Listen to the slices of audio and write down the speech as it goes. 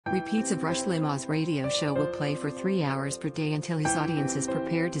Repeats of Rush Limbaugh's radio show will play for 3 hours per day until his audience is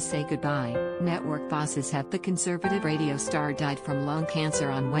prepared to say goodbye. Network bosses have. The conservative radio star died from lung cancer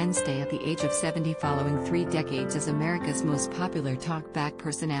on Wednesday at the age of 70 following 3 decades as America's most popular talkback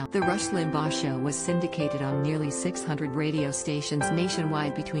personality. The Rush Limbaugh Show was syndicated on nearly 600 radio stations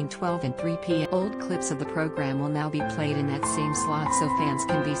nationwide between 12 and 3 p.m. Old clips of the program will now be played in that same slot so fans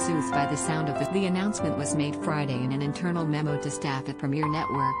can be soothed by the sound of the announcement was made Friday in an internal memo to staff at Premier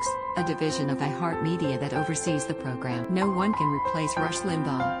Networks, a division of iHeartMedia that oversees the program. No one can replace Rush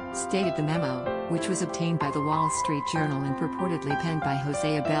Limbaugh, stated the memo, which was obtained by the Wall Street Journal and purportedly penned by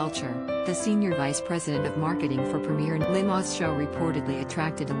Hosea Belcher, the senior vice president of marketing for Premier. Limbaugh's show reportedly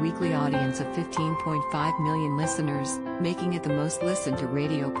attracted a weekly audience of 15.5 million listeners, making it the most listened to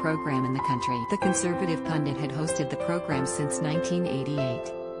radio program in the country. The conservative pundit had hosted the program since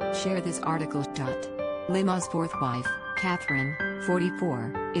 1988. Share this article. Limbaugh's fourth wife, Catherine,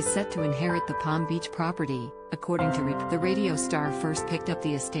 44, is set to inherit the Palm Beach property, according to the radio star. First picked up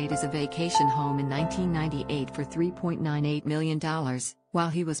the estate as a vacation home in 1998 for $3.98 million, while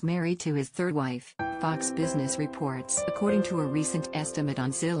he was married to his third wife, Fox Business reports. According to a recent estimate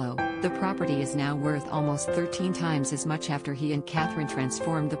on Zillow, the property is now worth almost 13 times as much after he and Catherine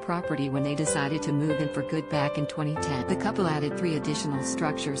transformed the property when they decided to move in for good back in 2010. The couple added 3 additional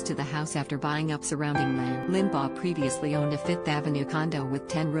structures to the house after buying up surrounding land. Limbaugh previously owned a Fifth Avenue condo with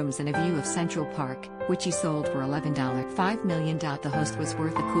 10 rooms and a view of Central Park, which he sold for $11.5 million. The host was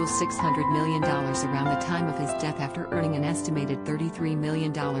worth a cool $600 million around the time of his death after earning an estimated $33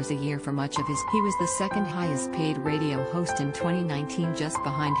 million a year for much of his. He was the second highest paid radio host in 2019, just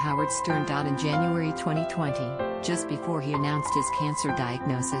behind Howard Stern. In January 2020, just before he announced his cancer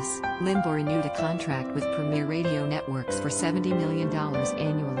diagnosis, Limbaugh renewed a contract with Premier Radio Networks for $70 million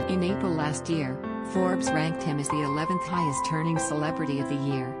annually. In April last year, Forbes ranked him as the 11th highest earning celebrity of the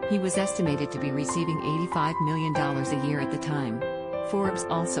year. He was estimated to be receiving $85 million a year at the time. Forbes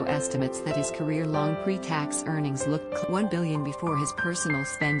also estimates that his career-long pre-tax earnings looked $1 billion before his personal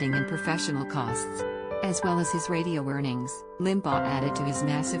spending and professional costs, as well as his radio earnings. Limbaugh added to his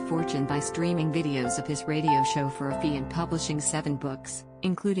massive fortune by streaming videos of his radio show for a fee and publishing 7 books,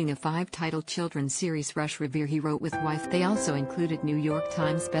 including a 5-titled children's series Rush Revere he wrote with wife. They also included New York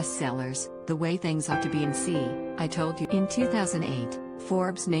Times bestsellers, The Way Things Ought to Be and See, I Told You. In 2008,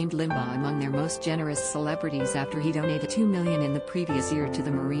 Forbes named Limbaugh among their most generous celebrities after he donated $2 million in the previous year to the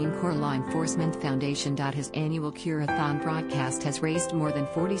Marine Corps Law Enforcement Foundation. His annual Cure-a-thon broadcast has raised more than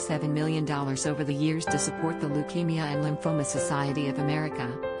 $47 million over the years to support the Leukemia and Lymphoma Society of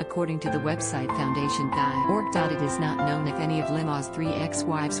America, according to the website foundation.org. It is not known if any of Limbaugh's 3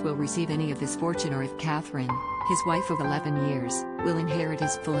 ex-wives will receive any of his fortune or if Catherine, his wife of 11 years, will inherit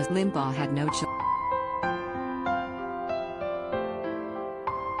his full. Limbaugh had no children.